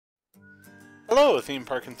Hello, theme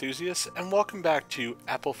park enthusiasts, and welcome back to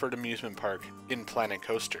Appleford Amusement Park in Planet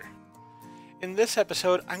Coaster. In this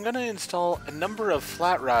episode, I'm going to install a number of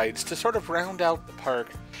flat rides to sort of round out the park,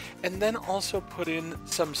 and then also put in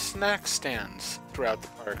some snack stands throughout the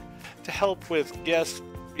park to help with guests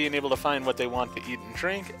being able to find what they want to eat and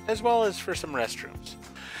drink, as well as for some restrooms.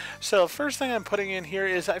 So first thing I'm putting in here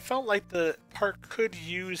is I felt like the park could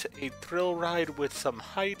use a thrill ride with some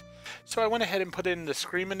height, so I went ahead and put in the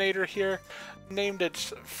Screaminator here, named it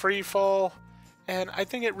Free Fall, and I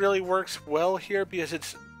think it really works well here because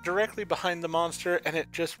it's directly behind the monster and it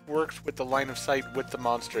just works with the line of sight with the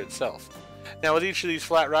monster itself. Now with each of these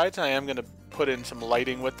flat rides I am going to put in some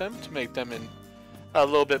lighting with them to make them a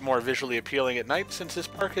little bit more visually appealing at night, since this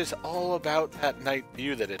park is all about that night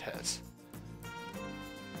view that it has.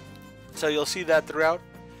 So you'll see that throughout.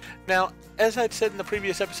 Now, as I'd said in the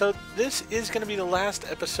previous episode, this is going to be the last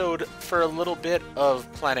episode for a little bit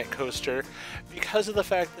of Planet Coaster because of the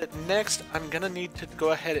fact that next I'm going to need to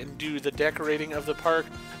go ahead and do the decorating of the park,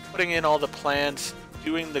 putting in all the plants,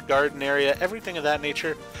 doing the garden area, everything of that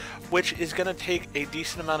nature, which is going to take a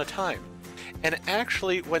decent amount of time. And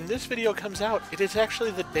actually, when this video comes out, it is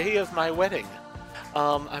actually the day of my wedding.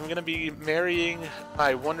 I'm going to be marrying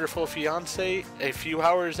my wonderful fiance a few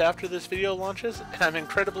hours after this video launches, and I'm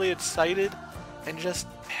incredibly excited and just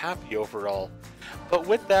happy overall. But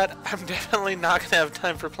with that, I'm definitely not going to have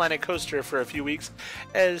time for Planet Coaster for a few weeks,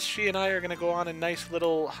 as she and I are going to go on a nice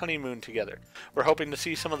little honeymoon together. We're hoping to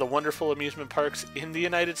see some of the wonderful amusement parks in the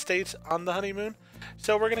United States on the honeymoon,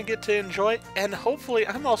 so we're going to get to enjoy, and hopefully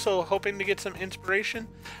I'm also hoping to get some inspiration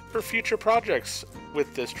for future projects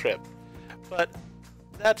with this trip. But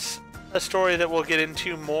that's a story that we'll get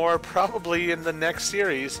into more probably in the next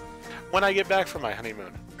series when I get back from my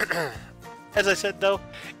honeymoon. As I said though,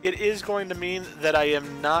 it is going to mean that I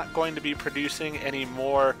am not going to be producing any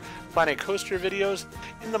more Planet Coaster videos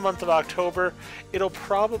in the month of October. It'll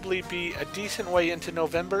probably be a decent way into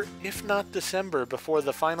November, if not December, before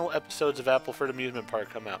the final episodes of Appleford Amusement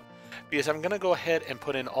Park come out. Because I'm going to go ahead and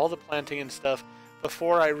put in all the planting and stuff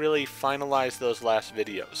before I really finalize those last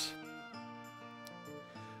videos.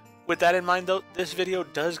 With that in mind though, this video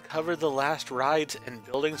does cover the last rides and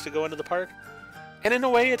buildings to go into the park, and in a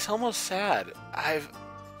way it's almost sad. I've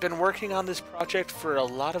been working on this project for a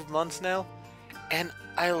lot of months now, and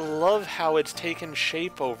I love how it's taken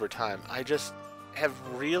shape over time. I just have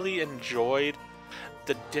really enjoyed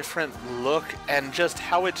the different look and just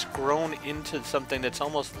how it's grown into something that's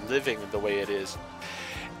almost living the way it is.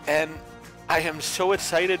 And I am so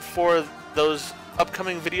excited for those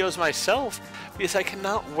upcoming videos myself, because I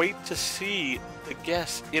cannot wait to see the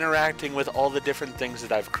guests interacting with all the different things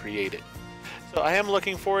that I've created. So I am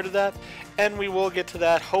looking forward to that, and we will get to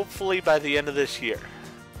that hopefully by the end of this year.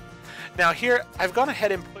 Now here, I've gone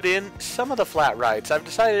ahead and put in some of the flat rides.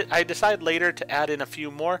 I decided later to add in a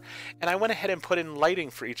few more, and I went ahead and put in lighting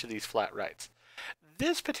for each of these flat rides.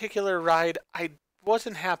 This particular ride, I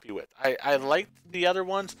wasn't happy with. I liked the other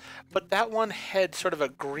ones, but that one had sort of a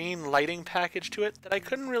green lighting package to it that I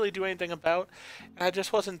couldn't really do anything about, and I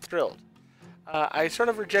just wasn't thrilled. I sort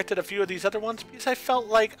of rejected a few of these other ones because I felt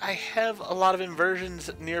like I have a lot of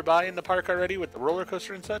inversions nearby in the park already with the roller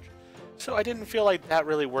coaster and such, so I didn't feel like that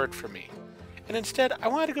really worked for me. And instead, I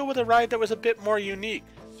wanted to go with a ride that was a bit more unique,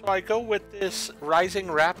 so I go with this Rising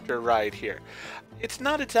Raptor ride here. It's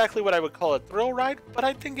not exactly what I would call a thrill ride, but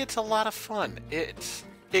I think it's a lot of fun. It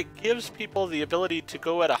gives people the ability to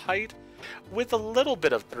go at a height with a little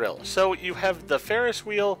bit of thrill. So you have the Ferris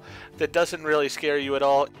wheel that doesn't really scare you at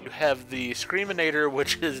all. You have the Screaminator,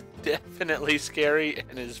 which is definitely scary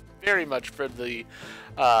and is very much for the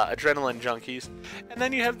adrenaline junkies. And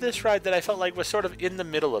then you have this ride that I felt like was sort of in the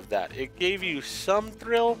middle of that. It gave you some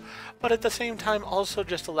thrill, but at the same time also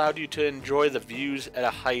just allowed you to enjoy the views at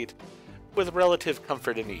a height with relative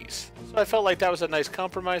comfort and ease. So I felt like that was a nice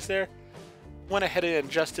compromise there. Went ahead and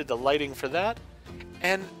adjusted the lighting for that,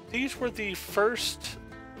 and these were the first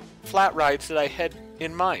flat rides that I had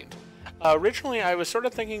in mind. Originally I was sort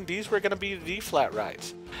of thinking these were going to be the flat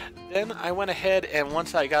rides. Then I went ahead, and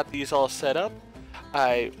once I got these all set up,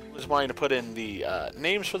 I was wanting to put in the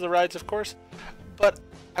names for the rides, of course, but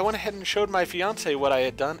I went ahead and showed my fiance what I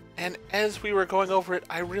had done, and as we were going over it,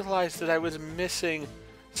 I realized that I was missing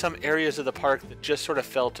some areas of the park that just sort of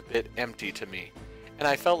felt a bit empty to me. And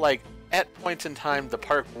I felt like at points in time the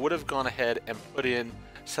park would have gone ahead and put in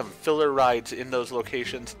some filler rides in those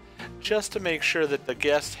locations just to make sure that the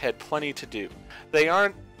guests had plenty to do. They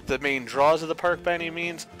aren't the main draws of the park by any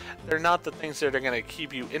means. They're not the things that are going to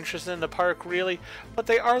keep you interested in the park really, but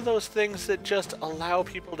they are those things that just allow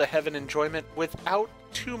people to have an enjoyment without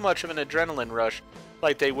too much of an adrenaline rush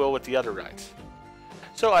like they will with the other rides.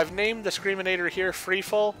 So I've named the Screaminator here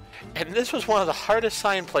Freefall, and this was one of the hardest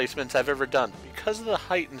sign placements I've ever done. Because of the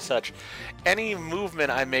height and such, any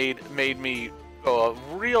movement I made me go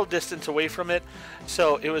a real distance away from it,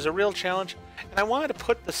 so it was a real challenge, and I wanted to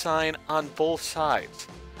put the sign on both sides.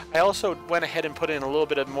 I also went ahead and put in a little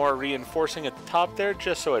bit of more reinforcing at the top there,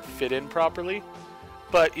 just so it fit in properly.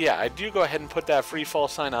 But yeah, I do go ahead and put that Freefall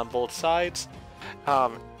sign on both sides.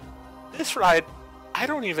 This ride, I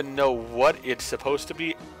don't even know what it's supposed to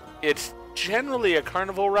be. It's generally a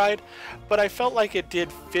carnival ride, but I felt like it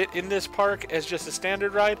did fit in this park as just a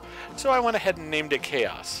standard ride, so I went ahead and named it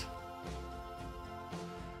Chaos.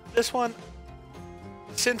 This one,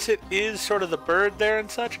 since it is sort of the bird there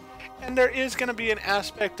and such, and there is going to be an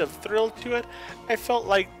aspect of thrill to it, I felt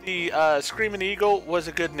like the Screaming Eagle was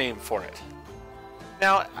a good name for it.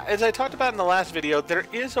 Now, as I talked about in the last video, there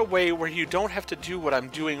is a way where you don't have to do what I'm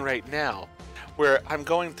doing right now, where I'm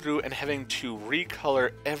going through and having to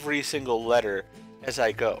recolor every single letter as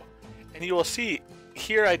I go. And you will see,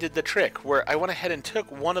 here I did the trick, where I went ahead and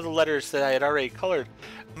took one of the letters that I had already colored,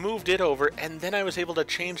 moved it over, and then I was able to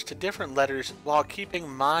change to different letters while keeping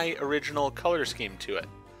my original color scheme to it.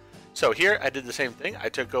 So here I did the same thing. I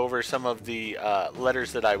took over some of the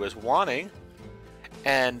letters that I was wanting,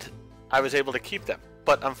 and I was able to keep them.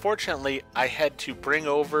 But unfortunately, I had to bring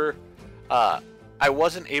over, I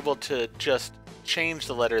wasn't able to just change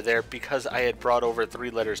the letter there because I had brought over 3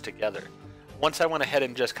 letters together. Once I went ahead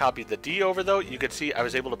and just copied the D over though, you could see I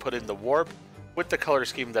was able to put in the warp with the color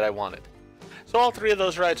scheme that I wanted. So all 3 of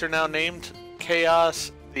those rides are now named: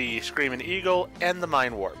 Chaos, the Screaming Eagle, and the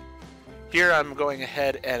Mind Warp. Here I'm going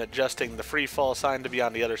ahead and adjusting the free fall sign to be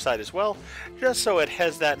on the other side as well, just so it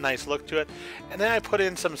has that nice look to it. And then I put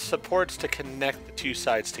in some supports to connect the 2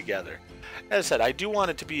 sides together. As I said, I do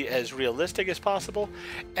want it to be as realistic as possible,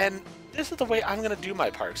 and this is the way I'm going to do my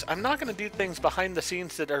parks. I'm not going to do things behind the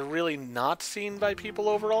scenes that are really not seen by people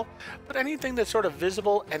overall, but anything that's sort of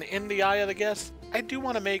visible and in the eye of the guest, I do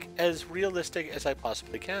want to make as realistic as I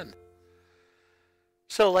possibly can.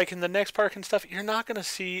 So like in the next park and stuff, you're not going to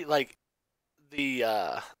see like the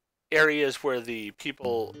areas where the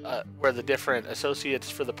people, where the different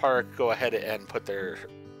associates for the park go ahead and put their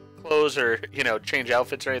clothes or, you know, change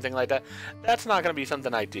outfits or anything like that. That's not going to be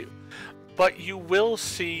something I do. But you will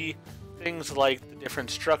see things like the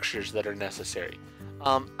different structures that are necessary.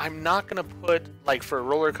 I'm not going to put, like for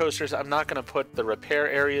roller coasters, I'm not going to put the repair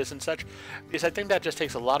areas and such, because I think that just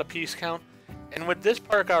takes a lot of piece count. And with this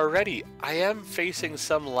park already, I am facing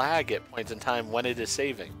some lag at points in time when it is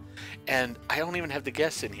saving. And I don't even have the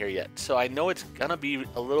guests in here yet, so I know it's gonna be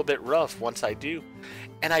a little bit rough once I do.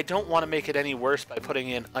 And I don't want to make it any worse by putting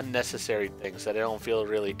in unnecessary things that I don't feel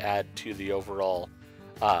really add to the overall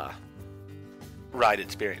ride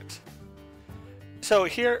experience. So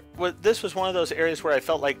here, this was one of those areas where I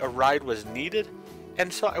felt like a ride was needed,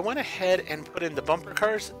 and so I went ahead and put in the bumper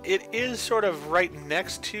cars. It is sort of right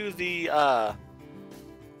next to the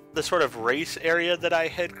sort of race area that I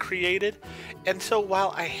had created, and so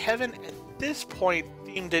while I haven't at this point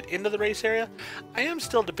themed it into the race area, I am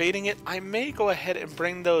still debating it. I may go ahead and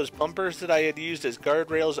bring those bumpers that I had used as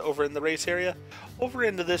guardrails over in the race area over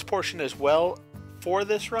into this portion as well for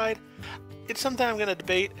this ride. It's something I'm going to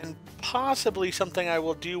debate, and possibly something I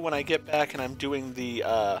will do when I get back and I'm doing the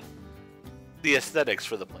aesthetics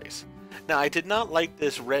for the place. Now, I did not like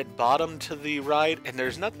this red bottom to the ride, and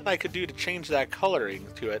there's nothing I could do to change that coloring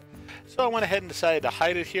to it. So I went ahead and decided to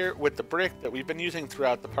hide it here with the brick that we've been using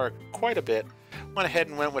throughout the park quite a bit. Went ahead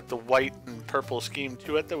and went with the white and purple scheme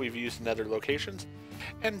to it that we've used in other locations,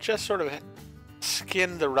 and just sort of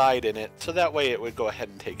skinned the ride in it, so that way it would go ahead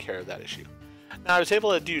and take care of that issue. Now, I was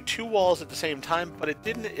able to do 2 walls at the same time, but it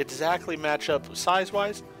didn't exactly match up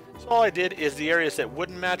size-wise. So all I did is the areas that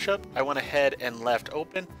wouldn't match up, I went ahead and left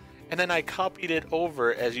open, and then I copied it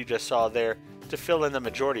over, as you just saw there, to fill in the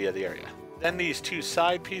majority of the area. Then these 2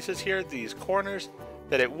 side pieces here, these corners,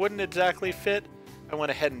 that it wouldn't exactly fit, I went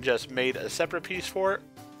ahead and just made a separate piece for it.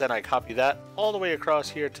 Then I copied that all the way across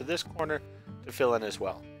here to this corner to fill in as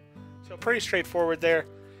well. So pretty straightforward there.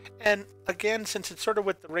 And again, since it's sort of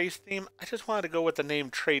with the race theme, I just wanted to go with the name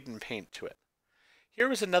Trade and Paint to it. Here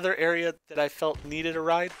was another area that I felt needed a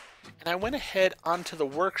ride, and I went ahead onto the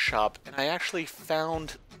workshop and I actually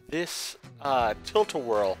found this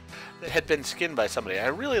Tilt-A-Whirl that had been skinned by somebody. I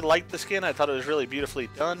really liked the skin. I thought it was really beautifully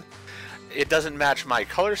done. It doesn't match my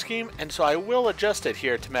color scheme, and so I will adjust it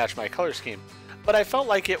here to match my color scheme. But I felt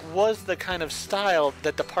like it was the kind of style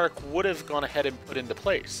that the park would have gone ahead and put into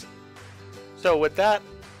place. So with that,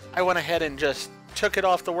 I went ahead and just took it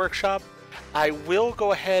off the workshop. I will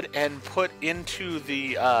go ahead and put into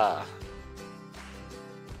the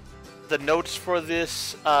the notes for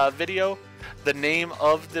this video the name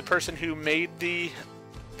of the person who made the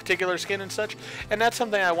particular skin and such, and that's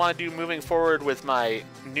something I want to do moving forward with my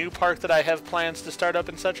new park that I have plans to start up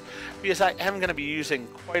and such, because I am going to be using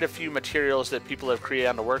quite a few materials that people have created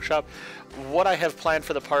on the workshop. What I have planned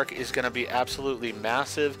for the park is going to be absolutely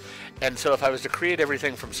massive, and so if I was to create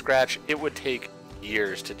everything from scratch, it would take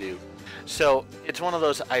years to do. So it's one of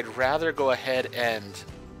those, I'd rather go ahead and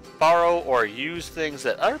borrow or use things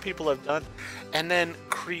that other people have done and then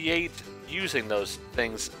create using those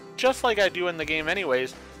things just like I do in the game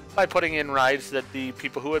anyways, by putting in rides that the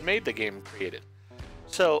people who had made the game created.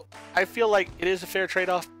 So I feel like it is a fair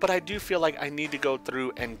trade-off, but I do feel like I need to go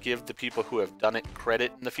through and give the people who have done it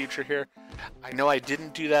credit in the future here. I know I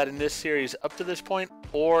didn't do that in this series up to this point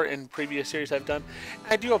or in previous series I've done.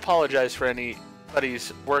 I do apologize for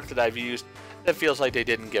anybody's work that I've used that feels like they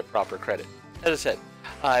didn't get proper credit. As I said,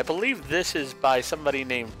 I believe this is by somebody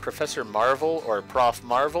named Professor Marvel or Prof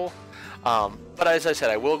Marvel. But as I said,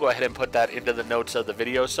 I will go ahead and put that into the notes of the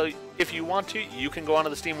video, so if you want to, you can go onto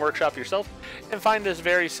the Steam Workshop yourself and find this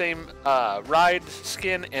very same ride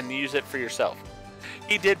skin and use it for yourself.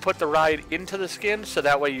 He did put the ride into the skin, so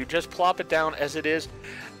that way you just plop it down as it is.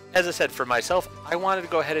 As I said, for myself, I wanted to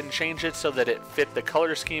go ahead and change it so that it fit the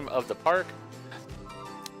color scheme of the park.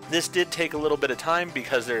 This did take a little bit of time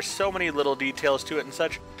because there's so many little details to it and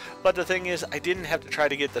such, but the thing is, I didn't have to try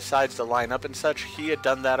to get the sides to line up and such. He had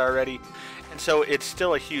done that already, and so it's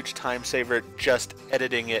still a huge time saver just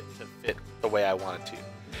editing it to fit the way I want it to.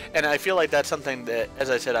 And I feel like that's something that, as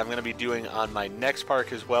I said, I'm going to be doing on my next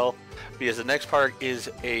park as well, because the next park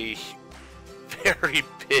is a very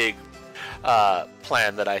big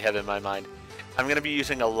plan that I have in my mind. I'm going to be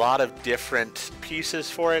using a lot of different pieces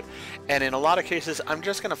for it, and in a lot of cases I'm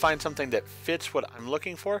just going to find something that fits what I'm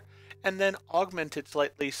looking for and then augment it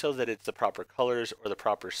slightly so that it's the proper colors or the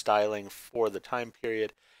proper styling for the time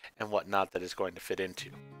period and whatnot that is going to fit into.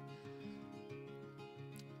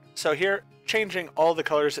 So here, changing all the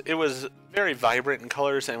colors, it was very vibrant in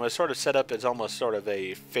colors and was sort of set up as almost sort of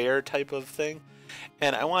a fair type of thing.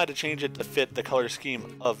 And I wanted to change it to fit the color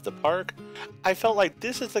scheme of the park. I felt like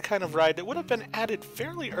this is the kind of ride that would have been added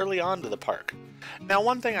fairly early on to the park. Now,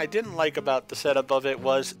 one thing I didn't like about the setup of it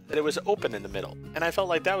was that it was open in the middle, and I felt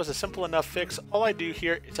like that was a simple enough fix. All I do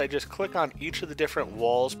here is I just click on each of the different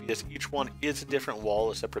walls, because each one is a different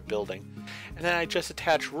wall, a separate building, and then I just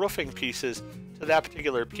attach roofing pieces to that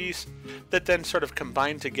particular piece that then sort of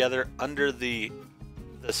combine together under the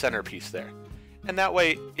centerpiece there. And that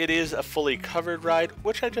way it is a fully covered ride,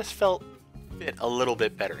 which I just felt fit a little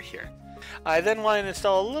bit better here. I then want to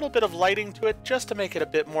install a little bit of lighting to it just to make it a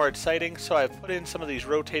bit more exciting, so I've put in some of these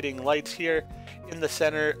rotating lights here in the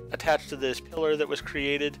center attached to this pillar that was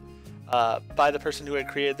created by the person who had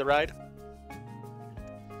created the ride.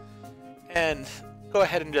 And go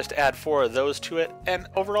ahead and just add 4 of those to it, and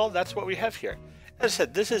overall that's what we have here. As I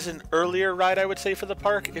said, this is an earlier ride, I would say, for the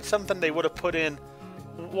park. It's something they would have put in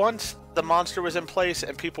once the monster was in place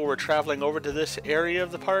and people were traveling over to this area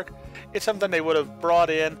of the park. It's something they would have brought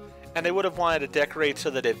in, and they would have wanted to decorate so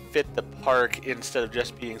that it fit the park instead of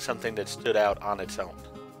just being something that stood out on its own.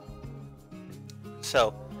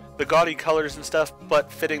 So the gaudy colors and stuff,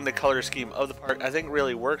 but fitting the color scheme of the park, I think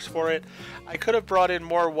really works for it. I could have brought in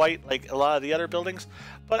more white like a lot of the other buildings,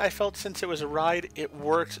 but I felt since it was a ride, it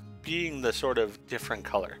worked being the sort of different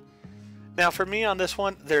color. Now for me on this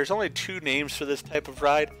one, there's only 2 names for this type of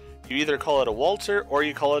ride. You either call it a waltzer or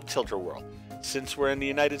you call it Tilt-A-Whirl. Since we're in the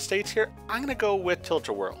United States here, I'm going to go with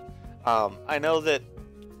Tilt-A-Whirl. I know that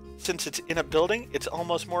since it's in a building, it's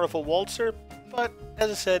almost more of a waltzer, but as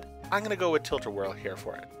I said, I'm going to go with Tilt-A-Whirl here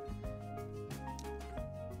for it.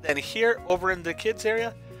 Then here, over in the kids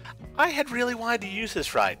area, I had really wanted to use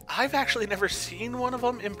this ride. I've actually never seen one of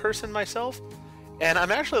them in person myself, and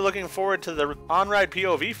I'm actually looking forward to the on-ride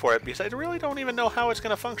POV for it because I really don't even know how it's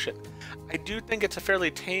going to function. I do think it's a fairly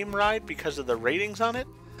tame ride because of the ratings on it,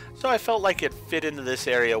 so I felt like it fit into this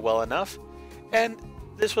area well enough. And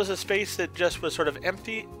this was a space that just was sort of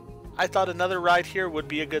empty. I thought another ride here would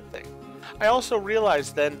be a good thing. I also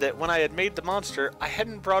realized then that when I had made the monster, I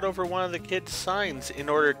hadn't brought over one of the kids' signs in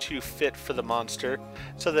order to fit for the monster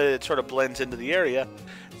so that it sort of blends into the area.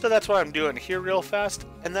 So that's what I'm doing here real fast,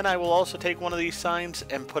 and then I will also take one of these signs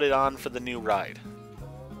and put it on for the new ride.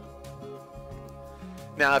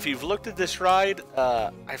 Now if you've looked at this ride,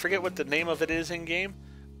 I forget what the name of it is in game,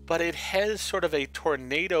 but it has sort of a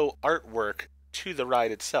tornado artwork to the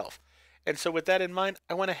ride itself. And so with that in mind,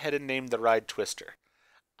 I went ahead and named the ride Twister.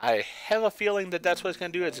 I have a feeling that that's what it's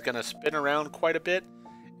going to do. It's going to spin around quite a bit,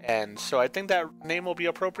 and so I think that name will be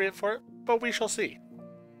appropriate for it, but we shall see.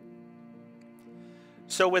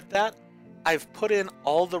 So with that, I've put in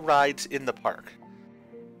all the rides in the park.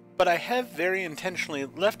 But I have very intentionally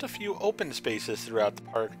left a few open spaces throughout the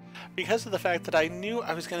park because of the fact that I knew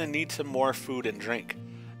I was going to need some more food and drink.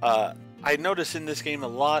 I notice in this game a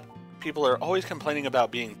lot, people are always complaining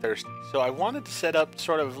about being thirsty, so I wanted to set up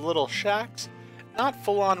sort of little shacks, not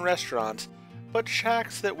full-on restaurants, but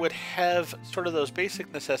shacks that would have sort of those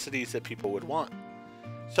basic necessities that people would want.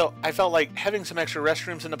 So I felt like having some extra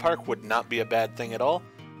restrooms in the park would not be a bad thing at all.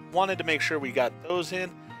 Wanted to make sure we got those in,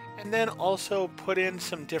 and then also put in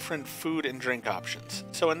some different food and drink options.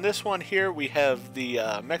 So in this one here, we have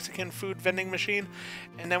the Mexican food vending machine,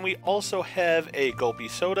 and then we also have a gulpy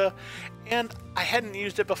soda, and I hadn't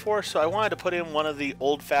used it before, so I wanted to put in one of the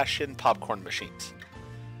old-fashioned popcorn machines.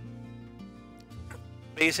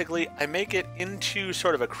 Basically, I make it into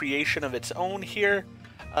sort of a creation of its own here.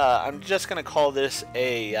 I'm just going to call this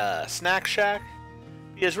a snack shack,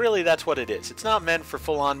 because really that's what it is. It's not meant for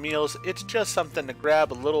full-on meals, it's just something to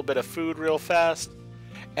grab a little bit of food real fast,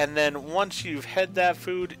 and then once you've had that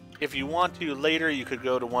food, if you want to later, you could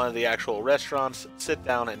go to one of the actual restaurants, sit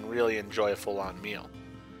down and really enjoy a full-on meal.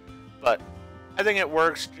 But I think it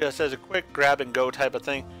works just as a quick grab and go type of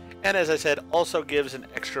thing, and as I said, also gives an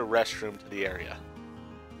extra restroom to the area.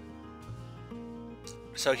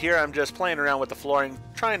 So here I'm just playing around with the flooring,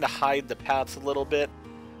 trying to hide the paths a little bit,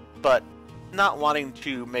 but not wanting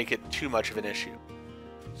to make it too much of an issue.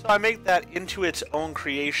 So I make that into its own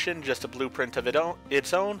creation, just a blueprint of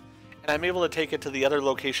its own, and I'm able to take it to the other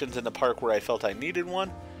locations in the park where I felt I needed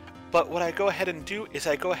one. But what I go ahead and do is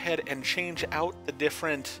I go ahead and change out the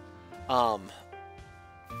different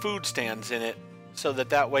food stands in it so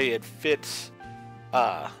that way it fits,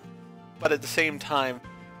 but at the same time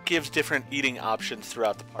gives different eating options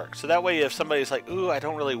throughout the park. So that way if somebody's like, ooh, I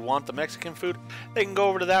don't really want the Mexican food, they can go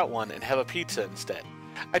over to that one and have a pizza instead.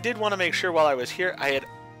 I did want to make sure while I was here, I had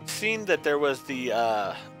seen that there was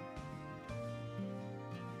the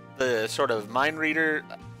sort of mind reader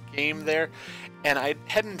game there, and I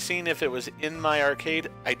hadn't seen if it was in my arcade.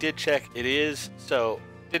 I did check, it is, so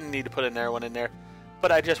didn't need to put another one in there,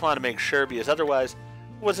 but I just wanted to make sure because otherwise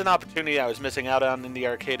it was an opportunity I was missing out on in the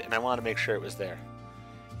arcade, and I wanted to make sure it was there.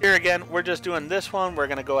 Here again, we're just doing this one. We're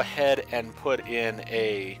going to go ahead and put in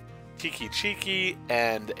a Tiki Cheeky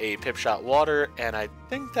and a Pip Shot Water, and I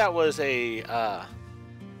think that was a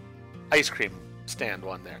ice cream stand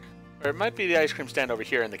one there. Or it might be the ice cream stand over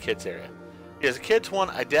here in the kids area. Because the kids one,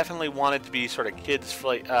 I definitely want it to be sort of kids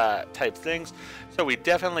type things. So we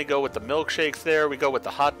definitely go with the milkshakes there, we go with the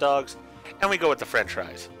hot dogs, and we go with the french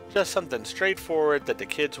fries. Just something straightforward that the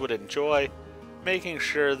kids would enjoy, making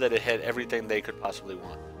sure that it had everything they could possibly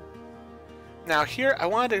want. Now here, I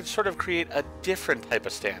wanted to sort of create a different type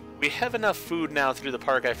of stand. We have enough food now through the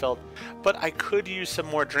park, I felt, but I could use some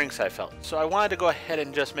more drinks, I felt. So I wanted to go ahead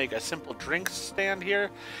and just make a simple drinks stand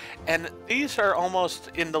here. And these are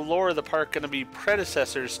almost, in the lore of the park, going to be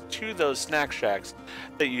predecessors to those snack shacks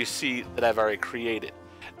that you see that I've already created.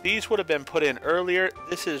 These would have been put in earlier.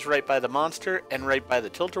 This is right by the monster and right by the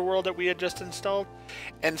Tilt-A-Whirl that we had just installed.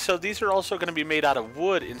 And so these are also going to be made out of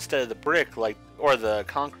wood instead of the brick or the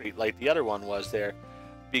concrete like the other one was there.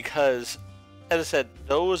 Because, as I said,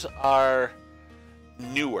 those are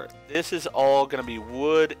newer. This is all going to be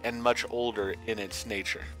wood and much older in its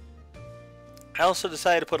nature. I also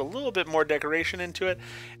decided to put a little bit more decoration into it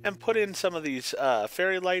and put in some of these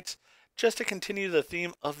fairy lights just to continue the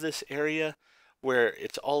theme of this area, where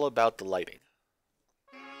it's all about the lighting.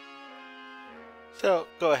 So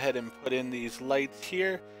go ahead and put in these lights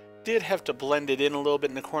here. Did have to blend it in a little bit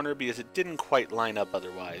in the corner because it didn't quite line up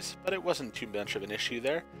otherwise, but it wasn't too much of an issue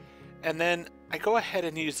there. And then I go ahead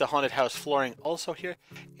and use the haunted house flooring also here.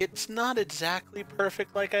 It's not exactly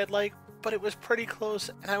perfect like I'd like, but it was pretty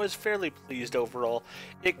close, and I was fairly pleased overall.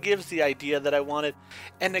 It gives the idea that I wanted,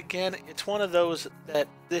 and again, it's one of those that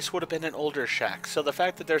this would have been an older shack, so the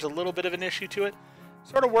fact that there's a little bit of an issue to it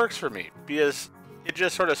sort of works for me, because it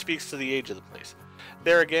just sort of speaks to the age of the place.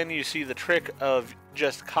 There again, you see the trick of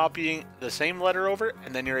just copying the same letter over,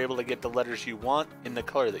 and then you're able to get the letters you want in the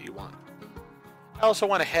color that you want. I also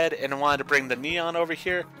went ahead and wanted to bring the neon over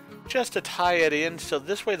here, just to tie it in, so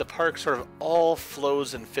this way the park sort of all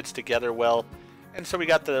flows and fits together well. And so we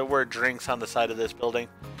got the word drinks on the side of this building.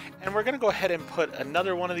 And we're going to go ahead and put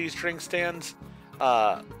another one of these drink stands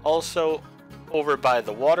also over by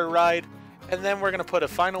the water ride. And then we're going to put a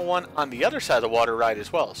final one on the other side of the water ride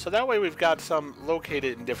as well. So that way we've got some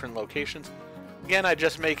located in different locations. Again, I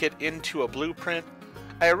just make it into a blueprint.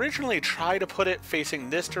 I originally tried to put it facing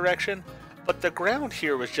this direction, but the ground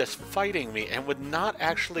here was just fighting me and would not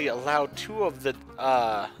actually allow two of the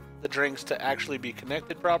drinks to actually be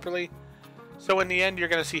connected properly. So in the end, you're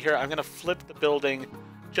going to see here, I'm going to flip the building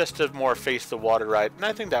just to more face the water ride, and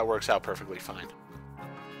I think that works out perfectly fine.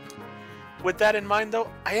 With that in mind though,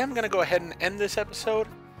 I am going to go ahead and end this episode.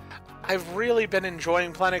 I've really been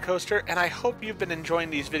enjoying Planet Coaster, and I hope you've been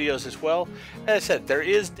enjoying these videos as well. As I said, there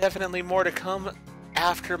is definitely more to come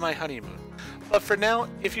after my honeymoon. But for now,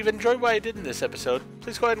 if you've enjoyed what I did in this episode,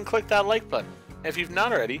 please go ahead and click that like button. And if you've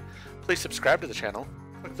not already, please subscribe to the channel,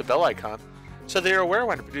 click the bell icon, so that you're aware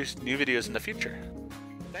when I produce new videos in the future.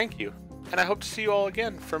 Thank you, and I hope to see you all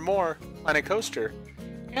again for more Planet Coaster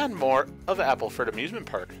and more of Appleford Amusement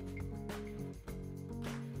Park.